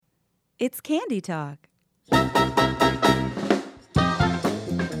It's Candy Talk.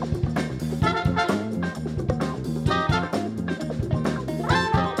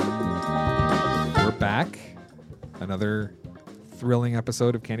 We're back. Another thrilling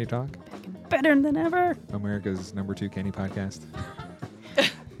episode of Candy Talk, Better than ever. America's #2 candy podcast.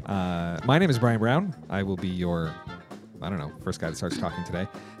 My name is Brian Brown. I will be your, first guy that starts talking today.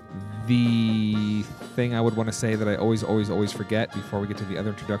 The thing I would want to say that I always forget before we get to the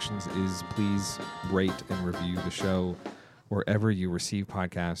other introductions is please rate and review the show wherever you receive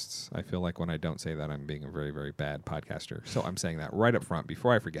podcasts. I feel like when I don't say that, I'm being a very, very bad podcaster. So I'm saying that right up front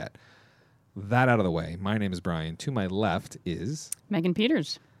before I forget. That out of the way. My name is Brian. To my left is Megan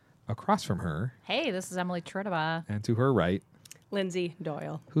Peters. across from her, Hey, this is Emily Trudaba. and to her right, Lindsay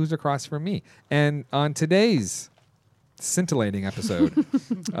Doyle. who's across from me. And on today's scintillating episode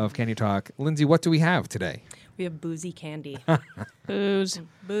of Candy Talk, Lindsay, what do we have today? We have boozy candy. Booze.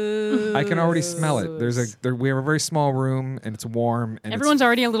 Boo. I can already smell it. We have a very small room, and it's warm, and Everyone's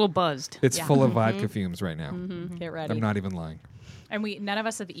already a little buzzed. it's full of vodka fumes right now. Get ready. I'm not even lying. And none of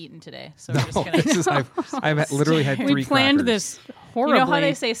us have eaten today, so we're just gonna. This is, I've literally had 3 We planned crackers. this You horribly. know how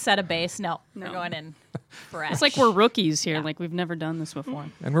they say set a base? No, No. we're going in fresh. It's like we're rookies here. Like we've never done this before.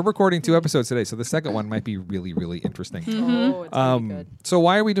 And we're recording 2 episodes today, so the second one might be really, really interesting. Oh, it's really good. So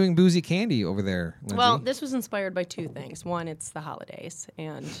why are we doing boozy candy over there, Lindsay? Well, this was inspired by 2 things. One, it's the holidays,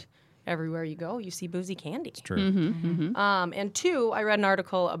 and everywhere you go, you see boozy candy. True. And 2, I read an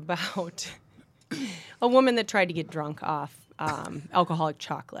article about a woman that tried to get drunk off alcoholic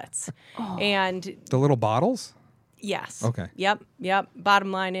chocolates. And The little bottles? yes. Okay. Yep.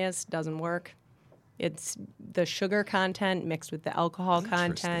 Bottom line is, doesn't work. It's the sugar content mixed with the alcohol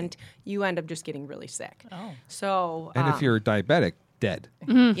content. You end up just getting really sick. Oh. So, And if you're diabetic, dead.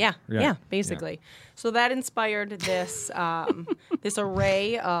 yeah, basically. So that inspired this this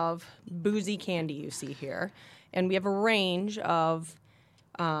array of boozy candy you see here, and we have a range of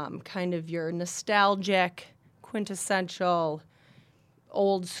kind of your nostalgic, quintessential,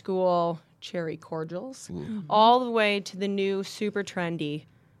 old school cherry cordials, all the way to the new super trendy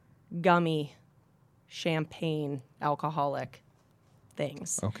gummy champagne alcoholic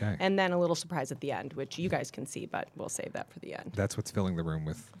things. Okay. And then a little surprise at the end, which you guys can see, but we'll save that for the end. That's what's filling the room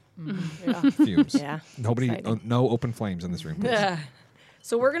with Yeah. fumes. Yeah. Nobody, Exciting. no open flames in this room, please.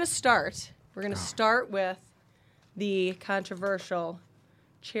 So we're going to start. We're going to start with the controversial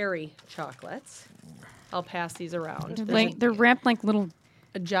cherry chocolates. I'll pass these around. There's They're wrapped like little.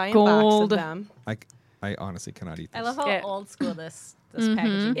 a giant gold. box of them. I honestly cannot eat this. I love how Yeah. old school this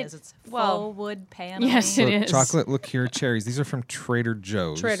packaging is. It's faux wood paneling. Yes, So it is. chocolate liqueur cherries. These are from Trader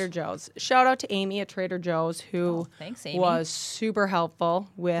Joe's. Trader Joe's. Shout out to Amy at Trader Joe's who Thanks, Amy. was super helpful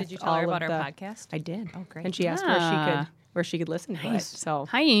with Did you tell all her of about our the- podcast? I did. Oh, great. And she asked where she could listen to it. So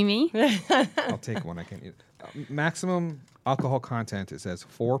Hi, Amy. I'll take one. I can eat. Maximum alcohol content. It says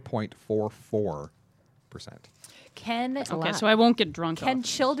 4.44%. Can Okay, so I won't get drunk. can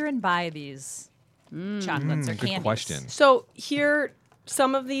children buy these chocolates or Good candies? question. So here,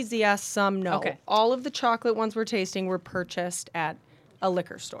 some of these yes, some no. Okay. All of the chocolate ones we're tasting were purchased at a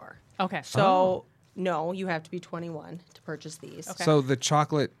liquor store. Okay. So no, you have to be 21 to purchase these. Okay. So the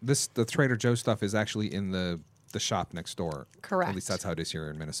chocolate, the Trader Joe's stuff is actually in the shop next door. Correct. At least that's how it is here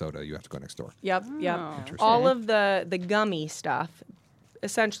in Minnesota. You have to go next door. Yep. All of the gummy stuff,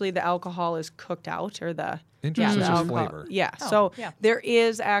 essentially the alcohol is cooked out, or the Interesting. the So it's alcohol- flavor. Yeah. Oh, So yeah. there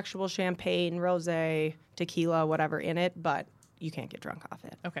is actual champagne, rosé, tequila, whatever in it, but you can't get drunk off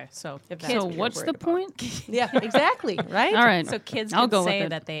it. Okay. So If that's So what you're what's the worried about. point? Yeah. Exactly. Right. All right. so kids I'll can go with say it.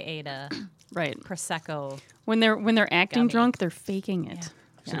 that they ate a Right. prosecco When they're acting Gummy. drunk, they're faking it.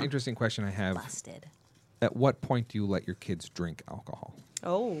 It's an interesting question I have. busted. At what point do you let your kids drink alcohol?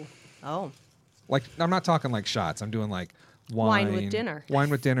 Oh. Like, I'm not talking like shots. I'm doing like wine. Wine with dinner. Wine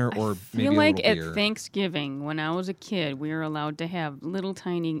with dinner, or I maybe feel a like little at beer. Thanksgiving, when I was a kid, we were allowed to have little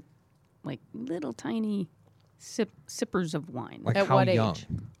tiny sippers of wine. Like At how what young? age?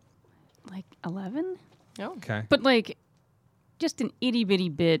 Like 11? Oh. Okay. But like just an itty bitty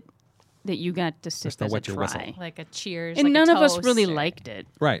bit that you got to sip Just to as wet a your whistle. try. Like a cheers. And like none a of us toast really or- liked it.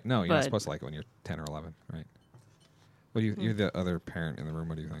 Right. No, you're not But- supposed to like it when you're 10 or 11, right? What do you? You're the other parent in the room.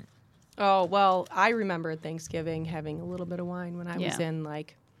 What do you think? Oh, well, I remember at Thanksgiving having a little bit of wine when I was Yeah. in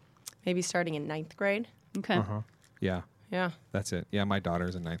like maybe starting in 9th grade. Okay. Yeah, Yeah. that's it. Yeah, my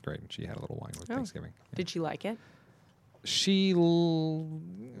daughter's in 9th grade, and she had a little wine with Oh. Thanksgiving. Yeah. Did she like it?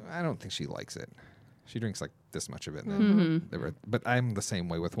 I don't think she likes it. She drinks like this much of it. And then Mm-hmm. but I'm the same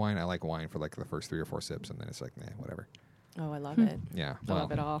way with wine. I like wine for like the first 3 or 4 sips, and then it's like, nah, whatever. Oh, I love it. Yeah, I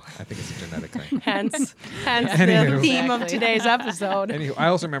love it all. I think it's a genetic thing. Hence the Anywho. theme of Exactly. today's episode. Anywho, I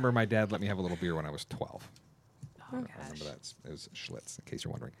also remember my dad let me have a little beer when I was 12. I remember that. It was Schlitz, in case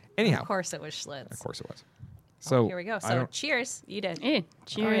you're wondering. Anyhow, Of course it was Schlitz. of course it was. So Here we go. I So don't- cheers. You did. Hey, Oh, yeah,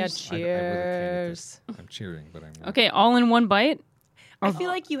 cheers. I would have candied cheers. this. I'm cheering, but I'm Okay, all in one bite. I feel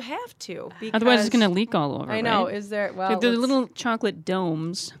like you have to. Because Otherwise, it's gonna leak all over. I know. Right? Is there? Well, Like the let's- little chocolate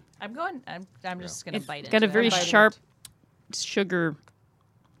domes. I'm going. I'm just gonna It's bite it. got a very Bite it. sharp sugar.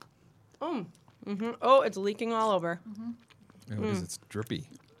 Oh, it's leaking all over. Oh, it is. It's drippy.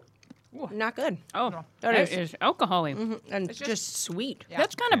 Not good. Oh, That that is. is alcohol-y. And just sweet. Yeah.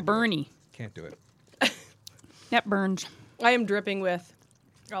 That's kind of burny. Can't do it. That burns. I am dripping with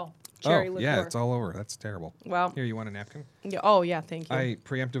Oh, cherry oh, liqueur. yeah, it's all over. That's terrible. Well, Here, you want a napkin? yeah, oh yeah, thank you. I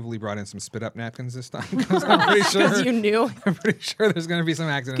preemptively brought in some spit up napkins this time because I'm pretty sure. Because you knew. I'm pretty sure there's going to be some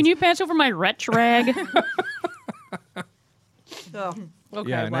accidents. Can you pass over my retch rag? Oh, okay.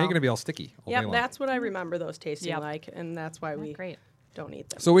 yeah, now well. you're going to be all sticky. All day Yep, long. that's what I remember those tasting Yep. like, and that's why we great. don't eat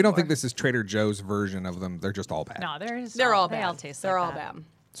them. So we don't think anymore. this is Trader Joe's version of them. They're just all bad. No, They're all They bad. all taste They're like all that. bad.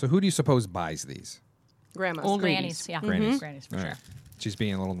 So who do you suppose buys these? Grandma's. Old Grannies. ladies. Yeah. Grannies. Grannies for All sure. right. She's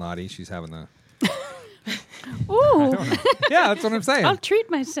being a little naughty. She's having the. Ooh, Yeah, that's what I'm saying. I'll treat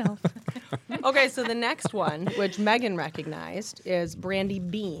myself. Okay, so the next one, which Megan recognized, is brandy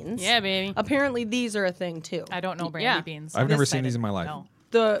beans. Yeah, baby. Apparently, these are a thing too. I don't know brandy Yeah. beans. I've never This seen I these in didn't my life. know.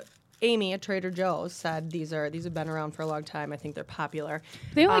 The Amy at Trader Joe's said these have been around for a long time. I think they're popular.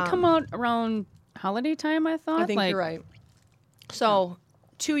 They only come out around holiday time, I thought. I think like, you're right. So,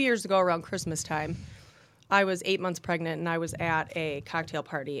 2 years ago, around Christmas time, I was 8 months pregnant, and I was at a cocktail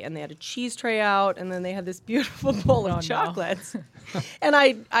party, and they had a cheese tray out, and then they had this beautiful bowl of no. chocolates. And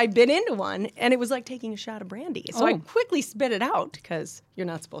I bit into one, and it was like taking a shot of brandy. So I Oh. quickly spit it out because you're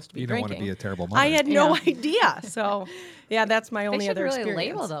not supposed to be You don't drinking. want to be a terrible mother. I had no Yeah. idea. So, yeah, that's my They only should other really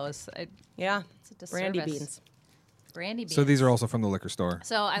experience. label those. Yeah, It's a brandy disservice. beans. Brandy beans. So these are also from the liquor store.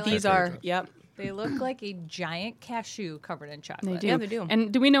 So I like. These Trader are, Joe's. yep. They look like a giant cashew covered in chocolate. They do. Yeah, they do.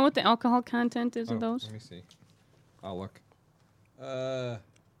 And do we know what the alcohol content is Oh, of those? Let me see. I'll look.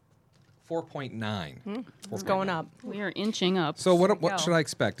 4.9. It's going up. We are inching up. So what go. should I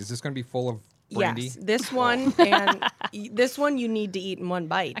expect? Is this going to be full of brandy? Yes, this one and this one you need to eat in one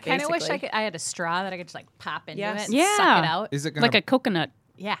bite. I kind of wish basically. I had a straw that I could just like pop into Yes. it and Yeah. suck it out. Is it going Like a coconut.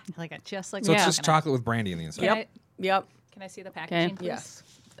 Yeah, like just like So a it's just coconut. chocolate with brandy in the inside. Yep. Can Yep. Can I see the packaging, please? Yes.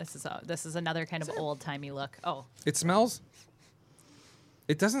 This is another kind of old timey look. Oh, It smells.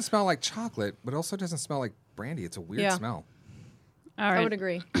 It doesn't smell like chocolate, but it also doesn't smell like brandy. It's a weird Yeah. smell. All I right. would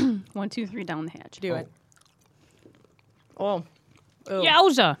agree. 1, 2, 3 down the hatch. Do it. Oh. Ew.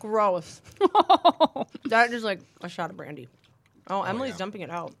 Yowza. Gross. That is like a shot of brandy. Oh, Emily's yeah. dumping it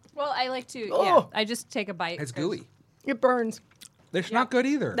out. well, I like to. Yeah, Oh. I just take a bite. It's 'cause- gooey. It burns. It's not good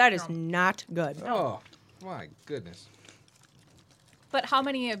either. That is not good. Oh, my goodness. But how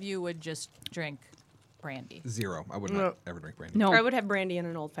many of you would just drink brandy? 0. I would No. not ever drink brandy. No. I would have brandy in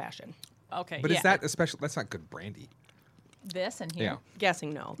an old fashioned. Okay, But yeah. is that a special? That's not good brandy. this and here? Yeah.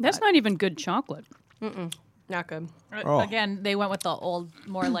 Guessing no. That's but not even good chocolate. not good. Oh. Again, they went with the old,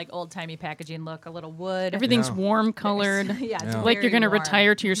 more like old timey packaging look. A little wood. Everything's Yeah. warm colored. Yeah, it's Yeah. Like very you're going to warm.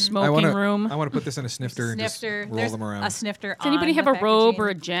 retire to your I smoking want to. room. I want to put this in a snifter and Snifter. just roll There's them around. a snifter. Does anybody on have the a robe packaging. or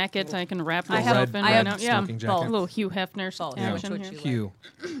a jacket I can wrap I have- myself in I right have now? Yeah. smoking jacket. A little Hugh Hefner Both. Yeah. action Which here. would you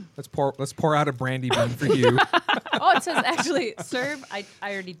Hugh, let's pour out a brandy bean for you. Oh, it says actually serve. I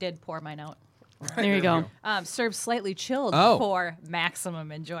already did pour mine out. There you go. Serve slightly chilled Oh. for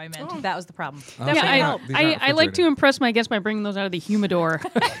maximum enjoyment. That was the problem. Okay. Yeah, These aren't I like to refrigerated. impress my guests by bringing those out of the humidor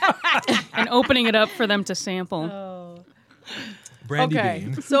and opening it up for them to sample. brandy Okay.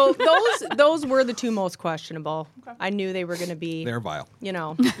 bean. So those were the two most questionable. I knew they were going to be, They're vile.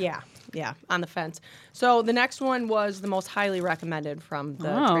 yeah, on the fence. So the next one was the most highly recommended from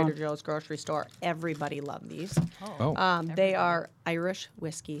the Oh. Trader Joe's grocery store. Everybody loved these. Oh. They are Irish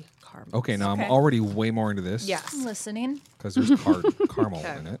whiskey caramel. Okay, now Okay. I'm already way more into this. Yes. I'm listening. Because there's caramel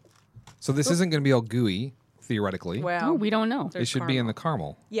Okay. in it. So this isn't going to be all gooey, theoretically. Well, Oh, we don't know. it should be in the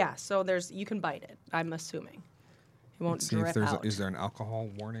caramel. Yeah, so you can bite it, I'm assuming. It won't Let's see if drip there's out. is there an alcohol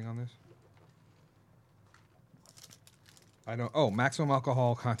warning on this? I don't. Oh, maximum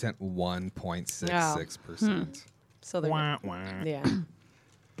alcohol content 1.66%. So they're Wah, wah. yeah.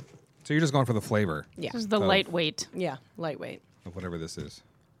 So you're just going for the flavor Yeah. This is the So- lightweight. Yeah, lightweight. of whatever this is.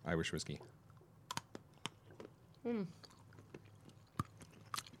 Irish whiskey.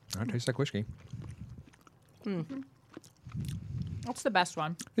 That tastes like whiskey. That's the best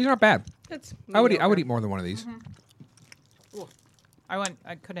one. These aren't bad. It's I would mediocre. eat more than one of these.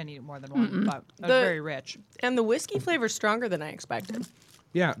 I couldn't eat more than one, but it was The- very rich. And the whiskey flavor's stronger than I expected.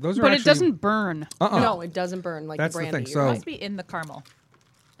 Yeah, those are But actually. it doesn't burn. No, it doesn't burn like That's the the brandy. thing, You're so- right. Must be in the caramel.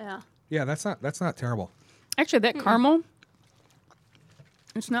 Yeah. Yeah, that's not terrible. Actually, that caramel,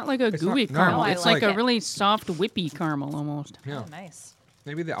 it's not like a It's gooey not- no, caramel. I it's like like a it. really soft, whippy caramel almost. Yeah, Oh, nice.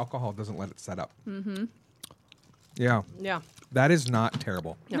 maybe the alcohol doesn't let it set up. Mm-hmm. Yeah, Yeah. that is not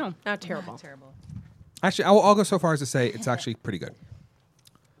terrible. No. Not terrible. Not terrible. Actually, I'll go so far as to say it's actually pretty good,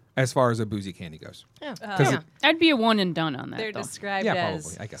 as far as a boozy candy goes. Yeah. 'Cause yeah. it- I'd be a one and done on that. They're though. described Yeah, as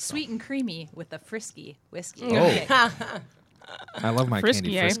probably. I guess so. sweet and creamy with a frisky whiskey. Oh. kick. I love my Frisky,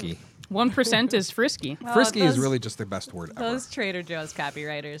 candy eh? frisky. 1% is frisky. Frisky is those- really just the best word ever. Those Trader Joe's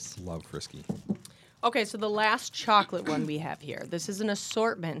copywriters. Love frisky. Okay, so the last chocolate one we have here. This is an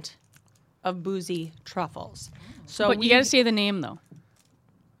assortment of boozy truffles. So But you got to say the name though.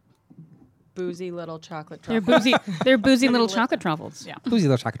 boozy little chocolate They're truffles. boozy. They're boozy little chocolate truffles. Yeah. Boozy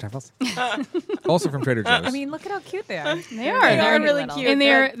little chocolate truffles. Also from Trader Joe's. I mean, look at how cute they are. They are. They They're are really little. cute. and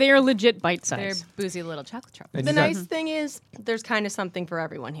they are legit bite They're size. boozy little chocolate truffles. And The you got- nice thing is, there's kind of something for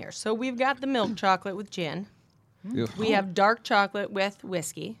everyone here. So we've got the milk chocolate with gin. Ew. We have dark chocolate with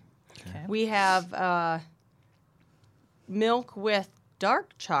whiskey. Okay. We have milk with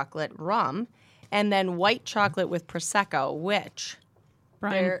dark chocolate rum, and then white chocolate with prosecco. Which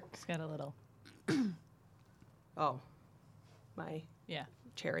Brian, they're It's got a little. my Yeah.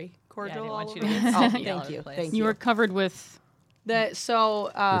 cherry I cordial. didn't want all you to over get it. Oh, all thank over you, the place. thank you you. were covered with.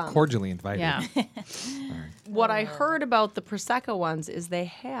 So You're cordially invited. Yeah. what I heard about the prosecco ones is they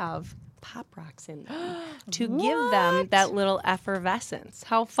have pop rocks in them to give them that little effervescence.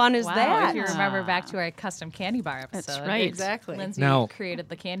 How fun is Wow, that? if you remember back to our custom candy bar episode. That's right. Exactly. Lindsay Now- created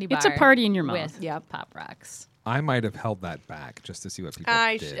the candy bar. It's a party in your mouth. With Yep. Pop Rocks. I might have held that back just to see what people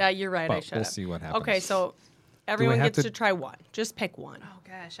did. You're right. But I should. we'll see what happens. Okay, so everyone have gets to- to try one. Just pick one. Oh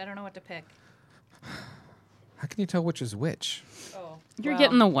gosh, I don't know what to pick. How can you tell which is which? Oh, You're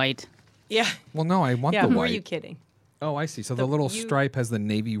getting the white. Yeah. Well, no, I want Yeah. the Who white. are you kidding? Oh, I see. So the little you- stripe has the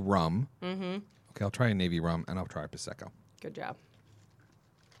navy rum. Mm-hmm. Okay, I'll try a navy rum and I'll try a prosecco. Good job.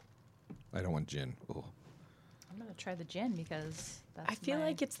 I don't want gin. Ooh. I'm gonna try the gin because that's I feel my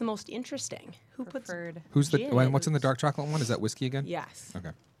like it's the most interesting. Who puts? preferred. Who's the? Gin. What's in the dark chocolate one? Is that whiskey again? Yes.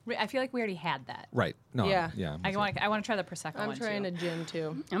 Okay. I feel like we already had that. Right. No. Yeah. Yeah. I want to try the prosecco I'm one trying too. a gin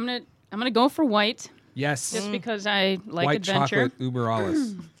too. I'm gonna go for white Yes. just because I like White adventure. chocolate uber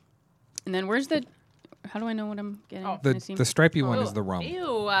alles. And then where's the? How do I know what I'm getting? Oh. Can I see? The stripy one is the rum.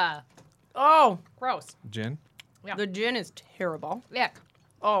 Ew, Oh, gross. Gin. Yeah. the gin is terrible. Yuck.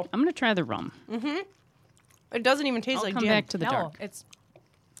 Oh, I'm gonna try the rum. it doesn't even taste I'll like come gin. back to the No, dark. it's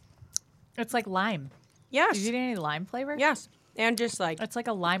like lime. Yes. Did you get any lime flavor? Yes. And just like It's like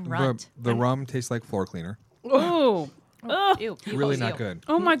a lime The, runt. the rum tastes like floor cleaner. Oh, Ew, Really ew. not good.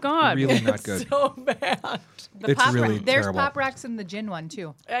 oh my God! Really not good. so bad. The It's pop really There's terrible. Pop Rocks in the gin one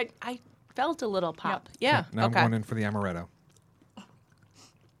too. I felt a little pop. Yeah. Now okay. I'm going in for the amaretto.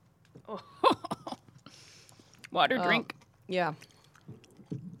 Water drink. Yeah.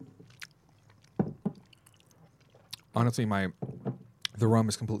 Honestly, the rum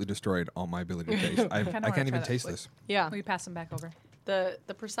has completely destroyed all my ability to taste. I wanna can't try even that. taste Wait. this. Yeah. Will you pass them back over? The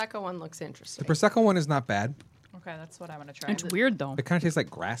prosecco one looks interesting. The prosecco one is not bad. Okay, that's what I want to try. It's weird though. It kind of tastes like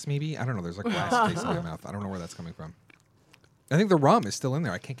grass, maybe. I don't know. There's like grass taste in my mouth. I don't know where that's coming from. I think the rum is still in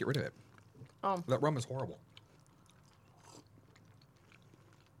there. I can't get rid of it. Oh. That rum is horrible.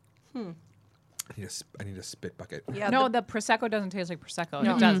 I need a spit bucket. Yeah. No, the prosecco doesn't taste like prosecco.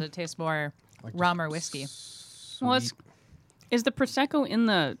 No. It does. It tastes more rum or whiskey. Well, is the prosecco in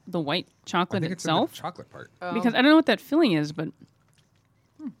the white I chocolate think it's itself? in the chocolate part. Because I don't know what that filling is, but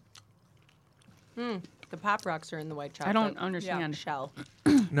The pop rocks are in the white chocolate. I don't understand. Shell.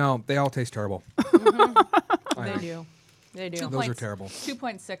 No, they all taste terrible. They do. They do. Those are terrible.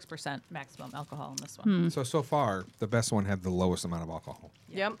 2.6% maximum alcohol in this one. So far, the best one had the lowest amount of alcohol.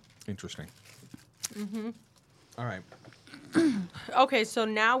 Yep. Interesting. All right. Okay, so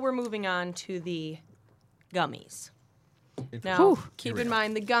now we're moving on to the gummies. Interesting. Now, Here keep we in go.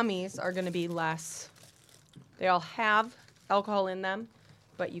 mind the gummies are going to be less. They all have alcohol in them,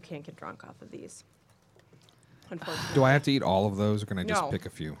 but you can't get drunk off of these. Unfortunately. Do I have to eat all of those, or can I just No. pick a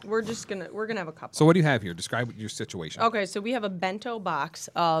few? We're gonna have a couple. So what do you have here? Describe your situation. Okay, so we have a bento box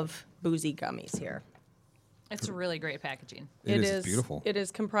of boozy gummies here. It's really great packaging. It is beautiful. It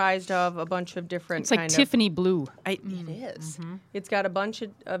is comprised of a bunch of different It's like kind Tiffany blue. It is. It's got a bunch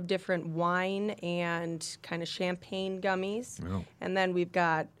of different wine and kind of champagne gummies. Oh. And then we've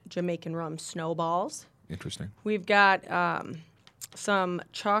got Jamaican rum snowballs. Interesting. We've got some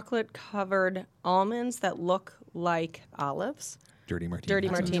chocolate-covered almonds that look like olives. dirty martini. dirty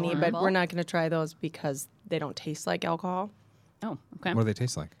That's what it's martini, called. but adorable. we're not going to try those because they don't taste like alcohol. Oh, okay. What do they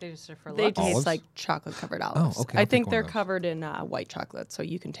taste like? They just are for They looks. taste Olives? like chocolate covered olives. okay, I I'll think take one they're of those. covered in white chocolate, so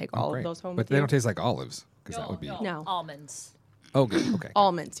you can take all Great. of those home But with they you. don't taste like olives because that would be. No. Almonds. Oh, good. Okay.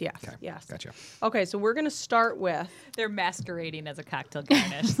 Almonds, yes. Okay. Yes. Gotcha. Okay, so we're going to start with. They're masquerading as a cocktail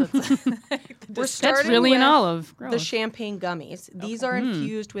garnish. That's We're That's starting really with an olive. the Gross. champagne gummies. These are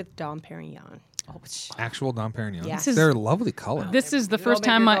infused with Dom Perignon. Actual Dom Perignon. Yes. They're a lovely color. This is the They'll first make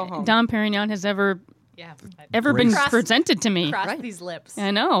time her go home. Dom Perignon has ever yeah. been Grace. presented to me. Cross Right. these lips.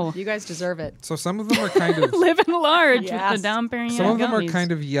 I know. You guys deserve it. So some of them are kind of. Living large Yes. with the Dom Perignon Some of them are gummies.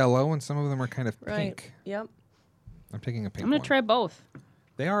 kind of yellow, and some of them are kind of Right. pink. Yep. I'm taking a pink I'm gonna one. try both.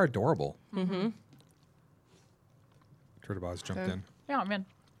 They are adorable. Mm-hmm. Turtlebaz jumped in. Yeah, man.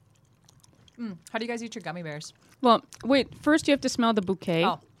 How do you guys eat your gummy bears? Well, wait. First, you have to smell the bouquet.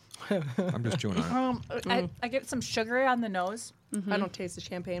 Oh, I'm just chewing on it. I get some sugar on the nose. I don't taste the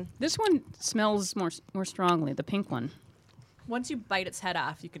champagne. This one smells more strongly. The pink one. Once you bite its head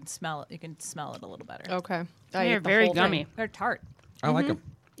off, you can smell it. You can smell it a little better. Okay. They're very gummy. They're tart. I like them.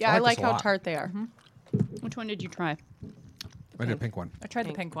 Yeah, I like this a how lot. tart they are. Which one did you try? I did a pink one. I tried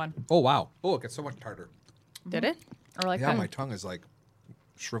the pink one. Oh wow! Oh, it gets so much tartar. Did it? Or like Yeah, that. my tongue is like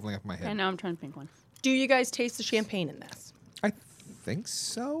shriveling up my head. And now I'm trying the pink one. Do you guys taste the champagne in this? I think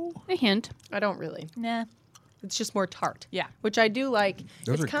so. A hint. I don't really. Nah. It's just more tart. Yeah. Which I do like.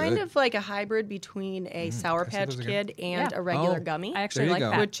 Those it's are kind good. of like a hybrid between a Sour I see Patch those again. Kid and Yeah. a regular Oh. gummy. I actually There you like go.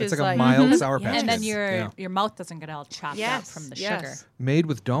 that. Which it's is like a like- mild Sour Patch and then Kids. your mouth doesn't get all chopped up from the sugar. Made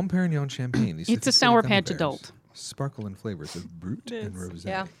with Dom Perignon champagne. These It's a sophisticated Sour gummy Patch bears adult. Sparkle in flavors of brut and rosé.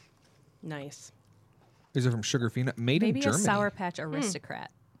 Yeah. Nice. These are from Sugarfina, made Maybe in a Germany. Sour Patch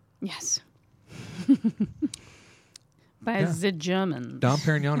aristocrat. Yes. By Yeah. the Germans. Dom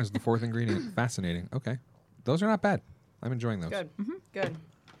Perignon is the fourth ingredient. Fascinating. Okay, those are not bad. I'm enjoying those. Good. Good.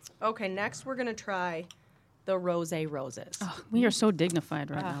 Okay, next we're going to try the Rosé Roses. We are so dignified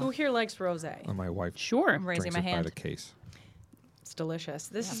right Who now. here likes rosé? And my wife Sure. I'm raising drinks my it by hand. the case. It's delicious.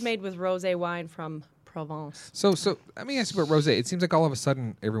 This is made with rosé wine from Provence. So let me ask you about rosé. It seems like all of a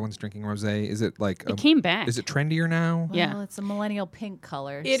sudden everyone's drinking rosé. Is it like It came back. Is it trendier now? Yeah. Well, it's a millennial pink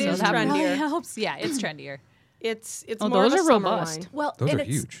color. It so is that really trendier. helps. Yeah, it's trendier. It's Oh, more those of a are summer robust. wine. Well, Those and are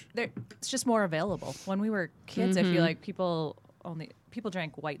it's, huge. It's just more available. When we were kids, I feel like people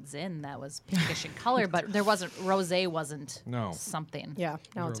drank white Zin that was pinkish in color, but there wasn't rosé wasn't No. something. Yeah,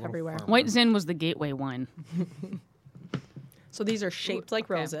 now They're it's a little everywhere. firmer. White Zin was the gateway wine. So these are shaped like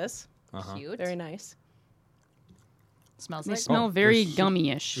okay. roses. Cute. Very nice. Smells They like smell Oh, very they're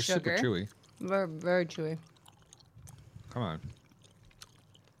gummy-ish. They're super Sugar. chewy. Very, very chewy. Come on.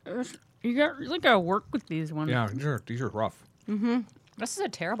 You gotta work with these ones. Yeah, these are rough. this is a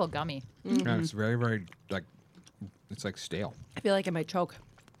terrible gummy. Yeah, it's very, very like it's like stale. I feel like I might choke.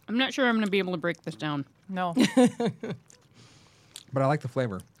 I'm not sure I'm gonna be able to break this down. No. But I like the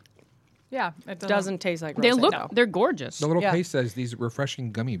flavor. Yeah, it Doesn't taste like rosé. They look, though. they're gorgeous. The little Yeah. case says these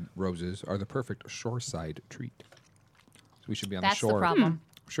refreshing gummy roses are the perfect shoreside treat. So we should be on That's the shore. the problem.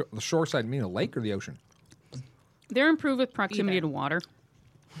 The shore side mean a lake or the ocean? They're improved with proximity Either. to water.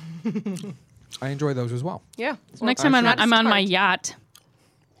 I enjoy those as well. Yeah. So next time I'm actually- on my Tart. yacht.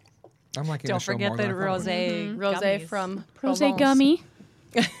 I'm liking Don't the show forget more the than I thought I would. rosé. Rosé gummies. from Rose Provence. gummy.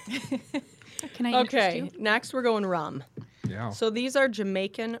 Can I Okay, interest you? next we're going rum. Yeah. So these are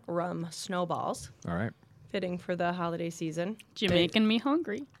Jamaican rum snowballs, All right. fitting for the holiday season. You're making me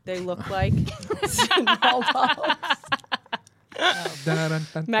hungry. They look like snowballs.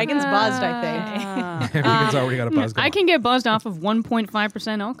 Megan's buzzed, I think. Megan's already got a buzz going. I can get buzzed off of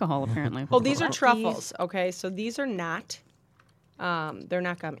 1.5% alcohol, apparently. Well, these are truffles. Okay, so these are not. They're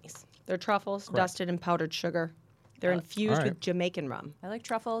not gummies. They're truffles dusted in powdered sugar. They're infused All right. with Jamaican rum. I like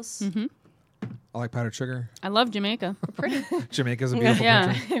truffles. I like powdered sugar. I love Jamaica. Jamaica's a beautiful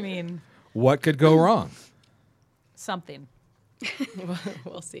Yeah. country. I mean, What could go wrong? something.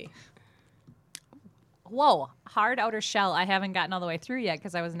 We'll see. Whoa, hard outer shell. I haven't gotten all the way through yet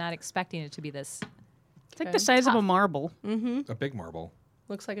because I was not expecting it to be this. It's like the size of a marble. A big marble.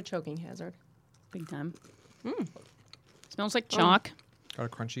 Looks like a choking hazard. Big time. Smells like chalk. Got a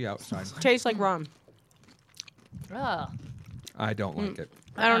crunchy outside. Tastes like rum. Ugh. I don't like it.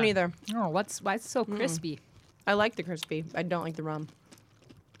 I don't either. Oh, why it's so crispy? I like the crispy. I don't like the rum.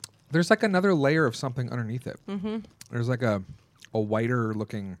 There's like another layer of something underneath it. Mm-hmm. There's like a whiter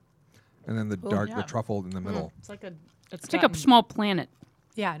looking, and then the dark, the yeah. truffle in the middle. It's like a. It's like a small planet.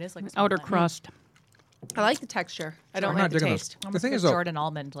 Yeah, it is like a Outer small crust. I like the texture. I don't I'm like not the digging taste. those. The thing is, though, Jordan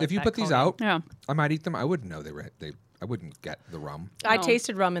almond. Like if you that put these coating. out, Yeah. I might eat them. I wouldn't know I wouldn't get the rum. I No.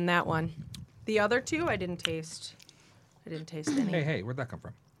 tasted rum in that one. The other two I didn't taste. I didn't taste any. Hey, where'd that come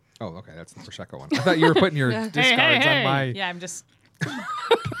from? Oh, okay, that's the Prosecco one. I thought you were putting your discards on my. Yeah, I'm just.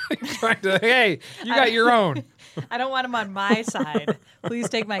 Trying to. Hey, you got your own. I don't want them on my side. Please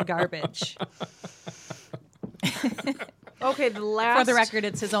take my garbage. Okay, the last. For the record,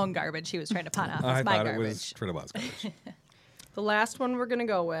 it's his own garbage he was trying to pawn off. It's I my thought garbage. it was Trinidad's garbage. The last one we're gonna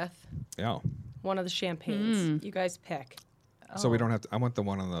go with Yeah. one of the champagnes. You guys pick. So we don't have to. I want the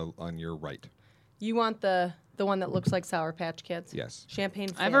one on your right. You want the one that looks like Sour Patch Kids? Yes. Champagne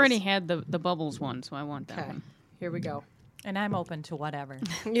fizz. I've already had the bubbles one, so I want that Okay, one. here we go. And I'm open to whatever.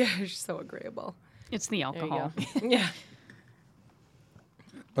 Yeah, you're so agreeable. It's the There you alcohol. go. Yeah.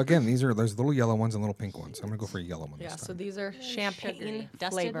 Again, there's little yellow ones and little pink ones. I'm gonna go for a yellow one Yeah, this so time. these are champagne Sugary.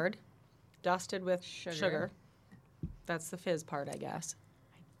 Dusted? flavored, dusted with Sugar. sugar. That's the fizz part, I guess.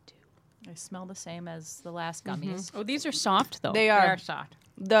 They smell the same as the last gummies. Oh, these are soft though. They They are are soft.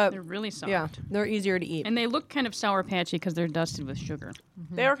 They're the really soft. yeah, they're easier to eat. And they look kind of sour patchy because they're dusted with sugar.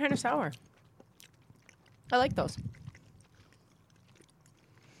 They are kind of sour. I like those.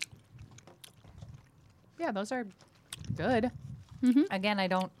 Yeah, those are good. Again, I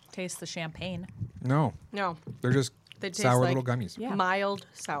don't taste the champagne. No, No, they're just they taste sour like little gummies. Yeah. mild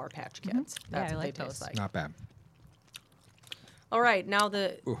Sour Patch Kids. Yeah, That's I what like they those. taste like. Not bad. All right, now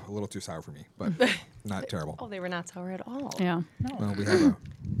the Ooh, a little too sour for me, but not terrible. they were not sour at all. Yeah. Well, we have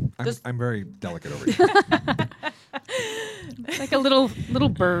a. This- I'm very delicate over here. Like a little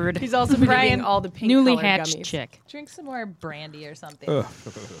bird. He's also been eating all the pink Newly colored hatched gummies. chick. Drink some more brandy or something. Ugh.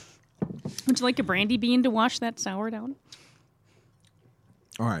 Would you like a brandy bean to wash that sour down?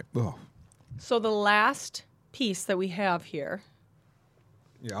 All right. Oh. So the last piece that we have here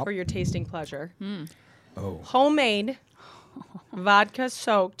Yeah. for your tasting pleasure, Oh. homemade vodka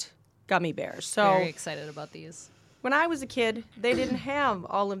soaked gummy bears. So Very excited about these. when I was a kid, they didn't have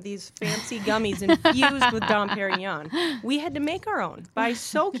all of these fancy gummies infused with Dom Perignon. We had to make our own by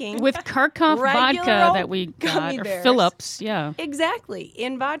soaking With Kharkov Regular vodka old that we gummy got, or bears. Phillips, yeah. exactly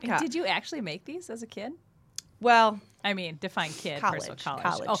in vodka. Did you actually make these as a kid? Well, I mean, define kid College, versus college.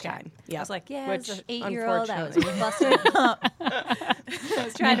 college okay. time, I yeah. was like, yeah, Which, as an 8-year-old, I was unfortunately- busting up. I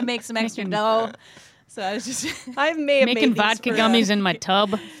was trying to make some extra dough. So I was just I may have Making made these vodka for gummies in my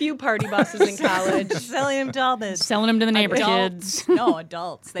tub, a few party buses in college. selling them to all the selling them to the neighbor adults. kids. No,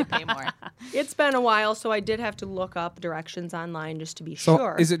 adults. They pay more. It's been a while, so I did have to look up directions online just to be So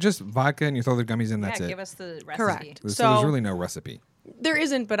sure. is it just vodka and you throw the gummies in? That's yeah, it. give us the recipe. Correct. So So- there's really no recipe. There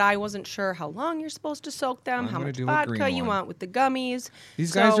isn't, but I wasn't sure how long you're supposed to soak them, I'm how gonna much do a vodka green you one. want with the gummies.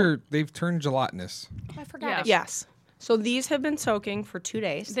 These So- guys they've turned gelatinous. I forgot. Yeah. it. Yes. So these have been soaking for 2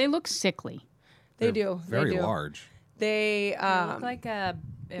 days. They look sickly. They They're do. Very they do. large. They They look like a.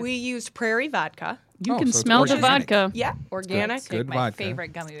 we used prairie vodka. You Oh, can so it's smell the organic. vodka. Yeah, organic. It's Good my vodka.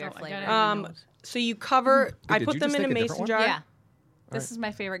 favorite gummy bear Oh, I flavor. got it. So you cover. I did put you them just in a take a different mason one? jar. Yeah. This is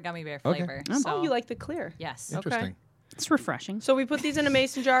my favorite gummy bear Okay. flavor. Oh, So, Oh, you like the clear? Yes. Interesting. It's refreshing. So we put these in a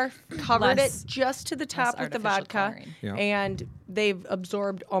mason jar, covered Less- it just to the top with the artificial vodka, coloring. Yeah. and they've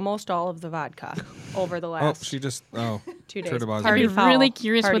absorbed almost all of the vodka over the Oh, last she just 2 days. Turtlebaug's Party I'd be in. foul. really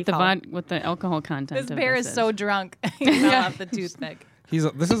curious Party what the foul. what the alcohol content This of bear this is so drunk. He fell off the toothpick.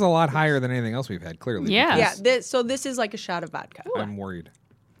 This is a lot higher than anything else we've had. Clearly. Yeah. Yeah, this is like a shot of vodka. I'm worried.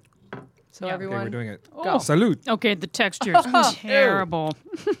 So Yeah. Okay, everyone, we're doing it. Go. Salute. Okay, the texture is terrible.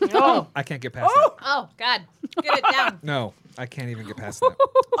 Oh, I can't get past that. Oh, God. Get it down. No, I can't even get past that.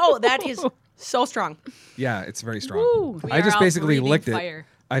 oh, that is so strong. Yeah, it's very strong. Woo. We I are just all basically breathing licked fire. it.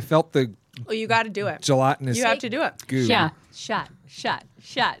 I felt the Oh, you got to do it. gelatinous You have to do it. goo. Yeah. Shot. Yes,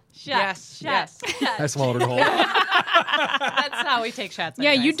 shot. yes. I swallowed it whole. That's how we take shots.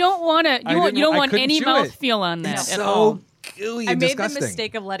 Yeah, you anyways. don't want to. I You didn't- don't I want couldn't any chew it. mouthfeel on that It's at all. so gooey I and made disgusting. the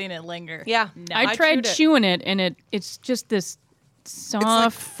mistake of letting it linger. Yeah. No. I I tried chewed it. chewing it, and it's just this It's like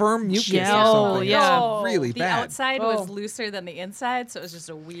soft. firm mucus or gel, something. yeah. It's really The bad. outside Oh. was looser than the inside, so it was just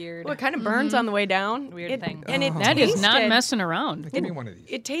a weird. Well, it kind of burns on the way down. Weird It- thing. And it that is not tasted- messing around. Give me one of these.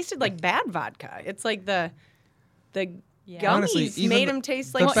 It tasted like bad vodka. It's like the Yeah. gummies Honestly, even made the- them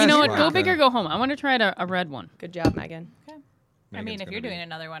taste the like. Well, you know what? best Go vodka. big or go home. I want to try a red one. Good job, Megan. I mean, Megan's if you're gonna be- doing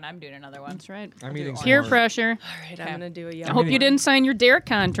another one, I'm doing another one. That's right. I'm eating some Peer more. pressure. All right, I'm gonna do a I yellow. hope you didn't sign your dare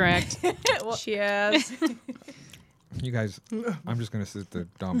contract. Cheers. You guys, I'm just gonna sit the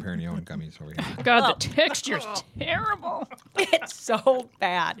Dom Perignon gummies over here. God, the texture's terrible. it's so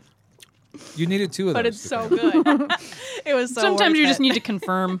bad, You needed 2 of those. but it's to so finish. good. It was so Sometimes worth you it. just need to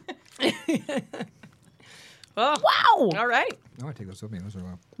confirm. Oh, Wow. all right. No, I take those with me. Those are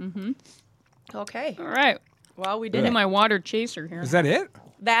well. Okay. All right. Well, we Do did it. my water chaser here. Is that it?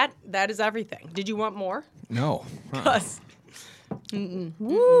 That is everything. Did you want more? No. Huh. Us.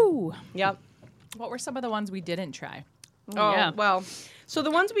 Woo. Yep. What were some of the ones we didn't try? Oh, yeah. well. So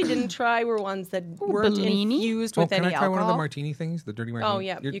the ones we didn't try were ones that weren't Bellini? infused Oh, with can any I try alcohol. one of the martini things? The dirty martini?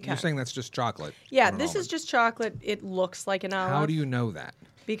 yeah, You're, you can. You're saying that's just chocolate. Yeah, on an this is almond. just chocolate. It looks like an olive. How do you know that?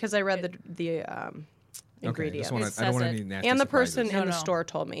 Because I read the Okay, ingredients. I It don't want says any it. nasty And the surprises. person in the No. store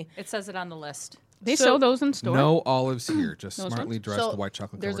told me. It says it on the list. They So- sell those in store. No olives here, just Those smartly ones? dressed white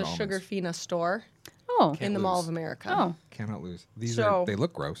chocolate there's a covered Sugar almonds. Fina store Oh. in the lose. Mall of America. Oh. Cannot lose. These So- are they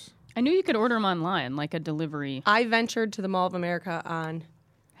look gross. I knew you could order them online, like a delivery. I ventured to the Mall of America on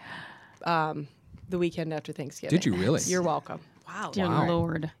the weekend after Thanksgiving. Did you really? You're welcome. Wow. Dear Wow.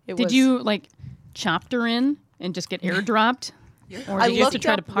 Lord. It Did was- you, like, chopped her in and just get airdropped? Or I did you have to looked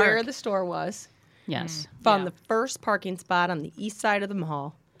try up to park? where the store was, Yes. found Yeah. the first parking spot on the east side of the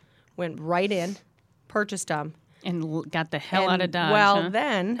mall, went right in, purchased them. And got the hell out of and, Dodge. Well, huh?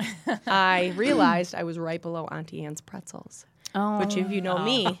 then I realized I was right below Auntie Anne's pretzels. Oh. Which, if you know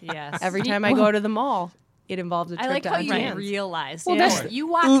me, Yes. every time I go to the mall, it involves a trip I like to how Auntie you Anne's. realized. Well, you, know, that's- you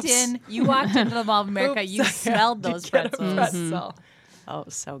walked in. You walked into the Mall of America. You Oops. smelled those Get a pretzels. pretzel. Oh,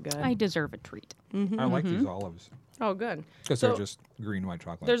 so good. I deserve a treat. I like these olives Oh, good. because So they're just green white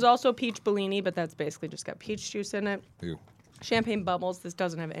chocolate. there's also peach Bellini, but that's basically just got peach juice in it. Ew. Champagne bubbles. This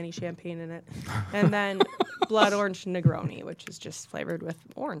doesn't have any champagne in it. And then blood orange Negroni, which is just flavored with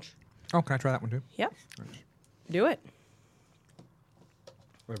orange. Oh, can I try that one too? Yep. Do it.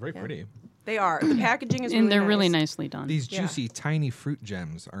 They're very pretty. They are. The packaging is And really they're nice. really nicely done. These Yeah. juicy, tiny fruit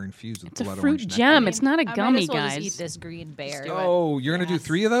gems are infused with it's a blood fruit orange gem. nectar. It's not a I might gummy, as well guys. just eat this green bear. Oh, you're gonna do Yes.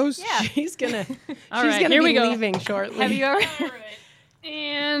 3 of those? Yeah. She's gonna. All she's right, gonna here be we go. leaving shortly. Have you ever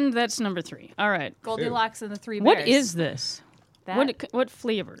And that's number 3. All right. Goldilocks and the Three What Bears? is this? that? What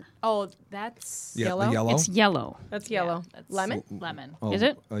flavor? Oh, that's Yeah, Yellow? the yellow. It's yellow. That's yeah, yellow. that's Lemon. Lemon. Oh, Is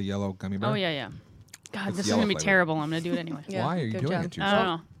it? a yellow gummy bear? Oh, yeah. God, It's this is yellow going to be flavor. terrible. I'm going to do it anyway. Yeah, Why are you good doing job. it? You I don't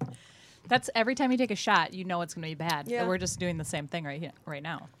know. That's every time you take a shot, you know it's going to be bad. Yeah. We're just doing the same thing right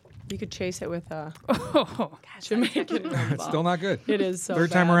now. You could chase it with Oh, Jamaican rum It's ball. still not good. It is so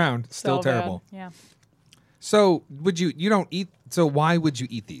Third time bad. around, still So bad. terrible. Yeah. So would you don't eat? So why would you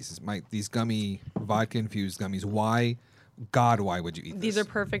eat these? These gummy vodka infused gummies? Why? God, why would you eat These this? are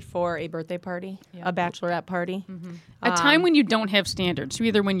perfect for a birthday party, Yeah. a bachelorette party. a time when you don't have standards. So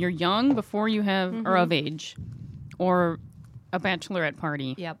either when you're young, before you have, or of age, or a bachelorette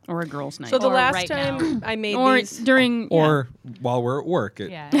party, Yep. or a girls' night. So the Or last right time I made or these, during Or while we're at work at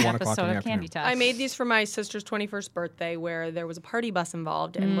Yeah. 1 An o'clock in episode the of Candy afternoon. Touch. I made these for my sister's 21st birthday, where there was a party bus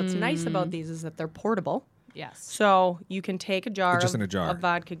involved. And what's nice Mm. about these is that they're portable. Yes. So you can take a jar, Just of, in a jar. of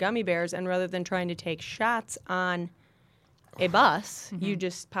vodka gummy bears, and rather than trying to take shots on a bus, you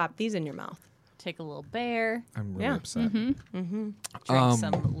just pop these in your mouth. Take a little bear. I'm really Yeah. upset. Drink Um,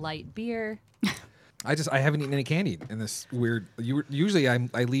 some light beer. I haven't eaten any candy in this weird. Usually I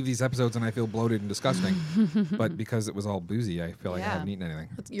leave these episodes and I feel bloated and disgusting, but because it was all boozy, I feel like I Yeah. haven't eaten anything.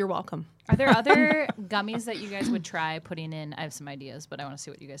 You're welcome. Are there other gummies that you guys would try putting in? I have some ideas, but I want to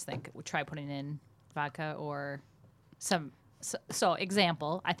see what you guys think. Would try putting in vodka or some. So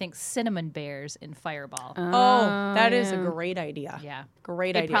example, I think cinnamon bears in Fireball. Oh, that is a great idea. yeah,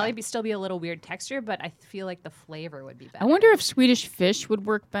 Great It'd idea. probably still be a little weird texture, but I feel like the flavor would be better. I wonder if Swedish fish would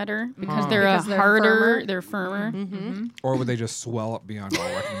work better because they're Because they're harder, firmer. they're firmer. Or would they just swell up beyond all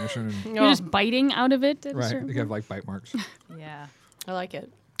recognition? And, You're just biting out of it. At a right, certain you have like bite marks. Yeah. I like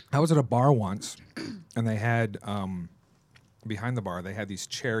it. I was at a bar once, and they had behind the bar they had these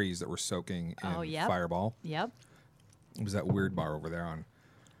cherries that were soaking in Oh, yep. Fireball. Yep. It was that weird bar over there on.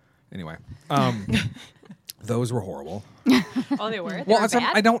 Anyway, those were horrible. Oh, they were. Well,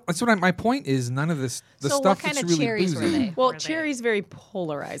 my point is none of this. The so stuff what kind that's of really cherries boozy. were they? Well, Were they- cherry's very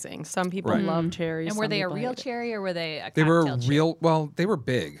polarizing. Some people Right. love cherries. And were some they a people real hate it. cherry or were they a They were cocktail cherry? real. Well, they were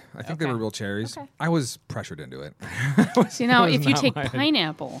big. I think they Okay. were real cherries. Okay. I was pressured into it. See now, That was if you not take my-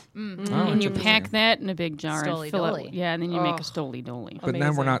 pineapple Oh, and you interesting. pack that in a big jar and fill Stoli-doli. it, yeah, and then you make Oh. a stoli doli. But then we're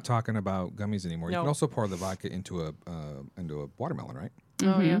Amazing. not talking about gummies anymore. You No. can also pour the vodka into a watermelon, right?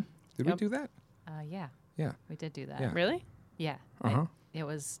 Oh yeah. Did we do that? Yeah, Yeah. we did do that. Yeah. Really? Yeah. Uh-huh. It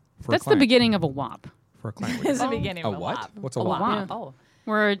was For That's a the client. beginning of a WOP, For a client. it's the beginning A of a what? WOP. What's a A wop? wop. Oh.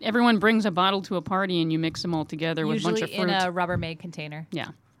 where everyone brings a bottle to a party and you mix them all together with a bunch Usually of fruit. in a Rubbermaid container. Yeah,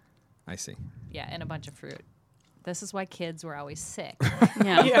 I see. Yeah, and a bunch of fruit. This is why kids were always sick.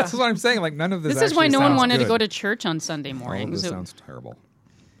 yeah. That's what I'm saying. Like none of this. This is why actually no one sounds wanted to good. go to church on Sunday All of mornings. this It- sounds terrible.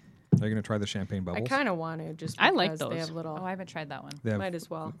 Are you gonna try the champagne I bubbles? kind of want to just. I like because They those. have little. Oh, I haven't tried that one. They have Might as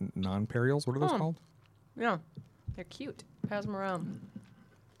well. non-perials. What are those Oh. called? Yeah. They're cute. Pass them around.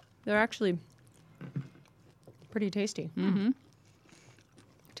 They're actually pretty tasty. Mm-hmm.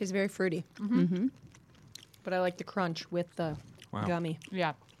 Tastes very fruity. Mm-hmm. But I like the crunch with the Wow. gummy.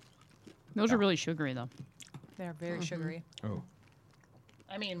 Yeah. Those are really sugary though. They're very sugary. Oh,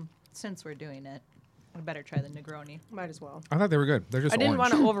 I mean, since we're doing it, I better try the Negroni. Might as well. I thought they were good. They're just I didn't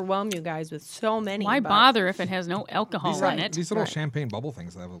orange. want to overwhelm you guys with so many. Why but bother if it has no alcohol These, in it? these little Right. champagne bubble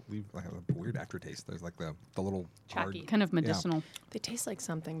things that have a weird aftertaste. There's like the little hard. Chalky. Kind of medicinal. They taste like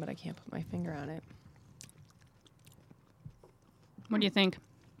something, but I can't put my finger on it. What do you think?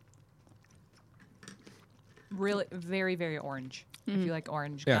 Really, very, very orange. If you like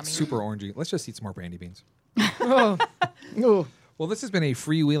orange Yeah, gummy. it's super orangey. Let's just eat some more brandy beans. Oh. Well, this has been a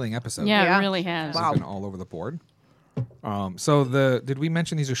freewheeling episode. Yeah, Yeah. it really has. This has been all over the board. So did we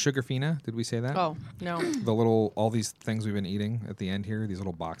mention these are sugar fina? Did we say that? Oh, no. The little all these things we've been eating at the end here, these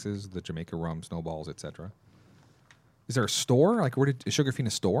little boxes, the Jamaica rum, snowballs, etc. Is there a store? Like, is Sugar Fina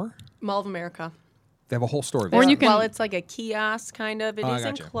store? Mall of America. They have a whole store. Or you can- Well, it's like a kiosk kind of. It Oh, I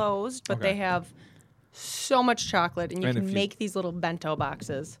isn't gotcha. closed, but Okay. they have so much chocolate, and you And if can you- make these little bento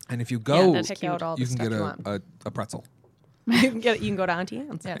boxes. And if you Yeah, go, that's Pick cute. out all the you can stuff get you want. a pretzel. You can go to Auntie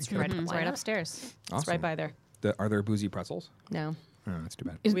Anne's. Yeah, it's Good. right, Why right not? upstairs. It's Awesome. right by there. Are there boozy pretzels? No. Oh, that's too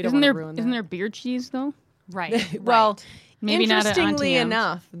bad. Is, We don't isn't wanna there ruin isn't that. there beer cheese though? Right. Well, Maybe not at Auntie interestingly Anne's.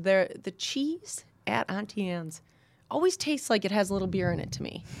 enough, the cheese at Auntie Anne's always tastes like it has a little beer in it to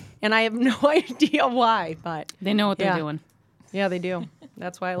me, and I have no idea why. But They know what Yeah. they're doing. yeah, they do.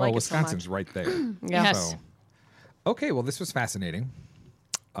 That's why I Well, like it so much. Wisconsin's right there. Yeah. Yes. So, okay, well, this was fascinating.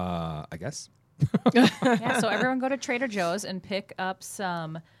 I guess. Yeah, so everyone go to Trader Joe's and pick up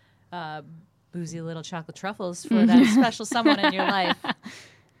some boozy little chocolate truffles for that special someone in your life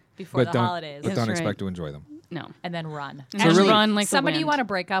before the holidays. But don't That's right. expect to enjoy them. No, And then run. And then run like the somebody you wind. want to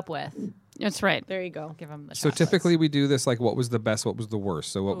break up with, that's right. There you go. give them the So chocolates. typically we do this like what was the best, what was the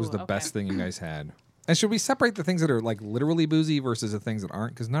worst. So what was Ooh, the okay. best thing you guys had? And should we separate the things that are like literally boozy versus the things that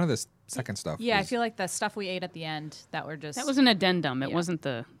aren't? Because none of this second stuff. Yeah, I is- feel like the stuff we ate at the end that were just That was an addendum. It Yeah. wasn't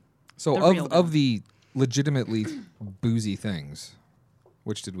the. So the real of the legitimately boozy things,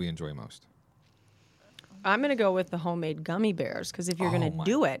 which did we enjoy most? I'm gonna go with the homemade gummy bears because if you're Oh gonna my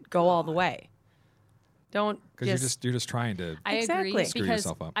do it, go all the way. Don't Because you're just trying to. I Exactly. agree Screw because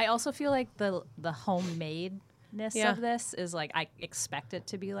yourself up. I also feel like the homemadeness Yeah. of this is like I expect it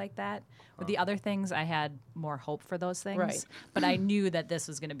to be like that. With the other things, I had more hope for those things, Right. but I knew that this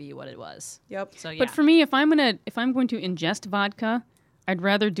was going to be what it was. Yep. So yeah, But for me, if I'm going to ingest vodka, I'd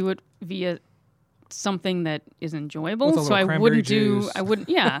rather do it via something that is enjoyable. With a So little I cranberry wouldn't juice.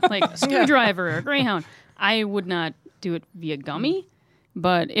 like a screwdriver or Greyhound. I would not do it via gummy.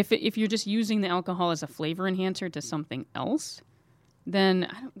 But if you're just using the alcohol as a flavor enhancer to something else, then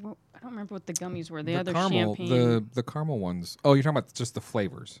I don't remember what the gummies were. The other caramel, champagne. the caramel ones. Oh, you're talking about just the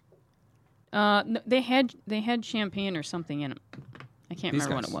flavors. No, they had champagne or something in them. I can't These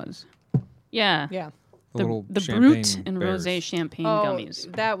remember guys. what it was. Yeah. Yeah. The little the champagne Brut and bears. Rosé champagne Oh,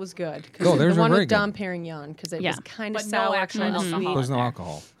 gummies. that was good. 'cause Oh, theirs the are one very with Dom good. Perignon because it Yeah. was kind of But no sour, actual kind of alcohol. sweet. There's no there.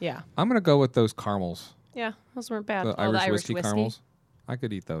 alcohol. Yeah. I'm gonna go with those caramels, Yeah. Those weren't bad. the the Irish, Irish whiskey whiskey? caramels. I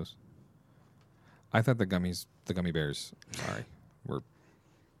could eat those. I thought the gummy bears. Sorry, were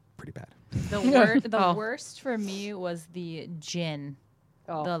pretty bad. The worst for me was the gin.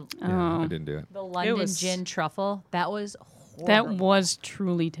 Oh. The Yeah, I Oh. didn't do it. the London was- gin truffle. That was horrible. That was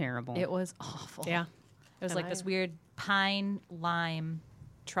truly terrible. It was awful. Yeah. It was And like this weird pine lime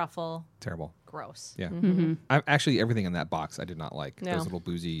truffle. Terrible. Gross. Yeah. Mm-hmm. Actually, everything in that box I did not like. No. Those little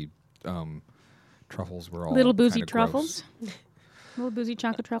boozy truffles were all Little boozy kinda gross. truffles. Little boozy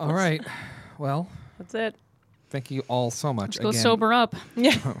chocolate truffles. All right. Well, That's it. thank you all so much. Let's go Again, sober up.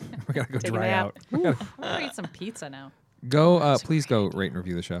 Yeah. we gotta go Take a dry nap. out. We gotta I'm gonna eat some pizza now. go. Please go rate and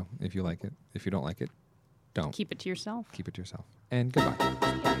review the show if you like it. If you don't like it, don't. Keep it to yourself. Keep it to yourself. And goodbye.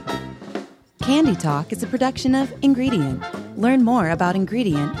 Candy Talk is a production of Ingredient. Learn more about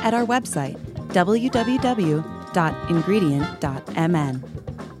Ingredient at our website, www.ingredient.mn.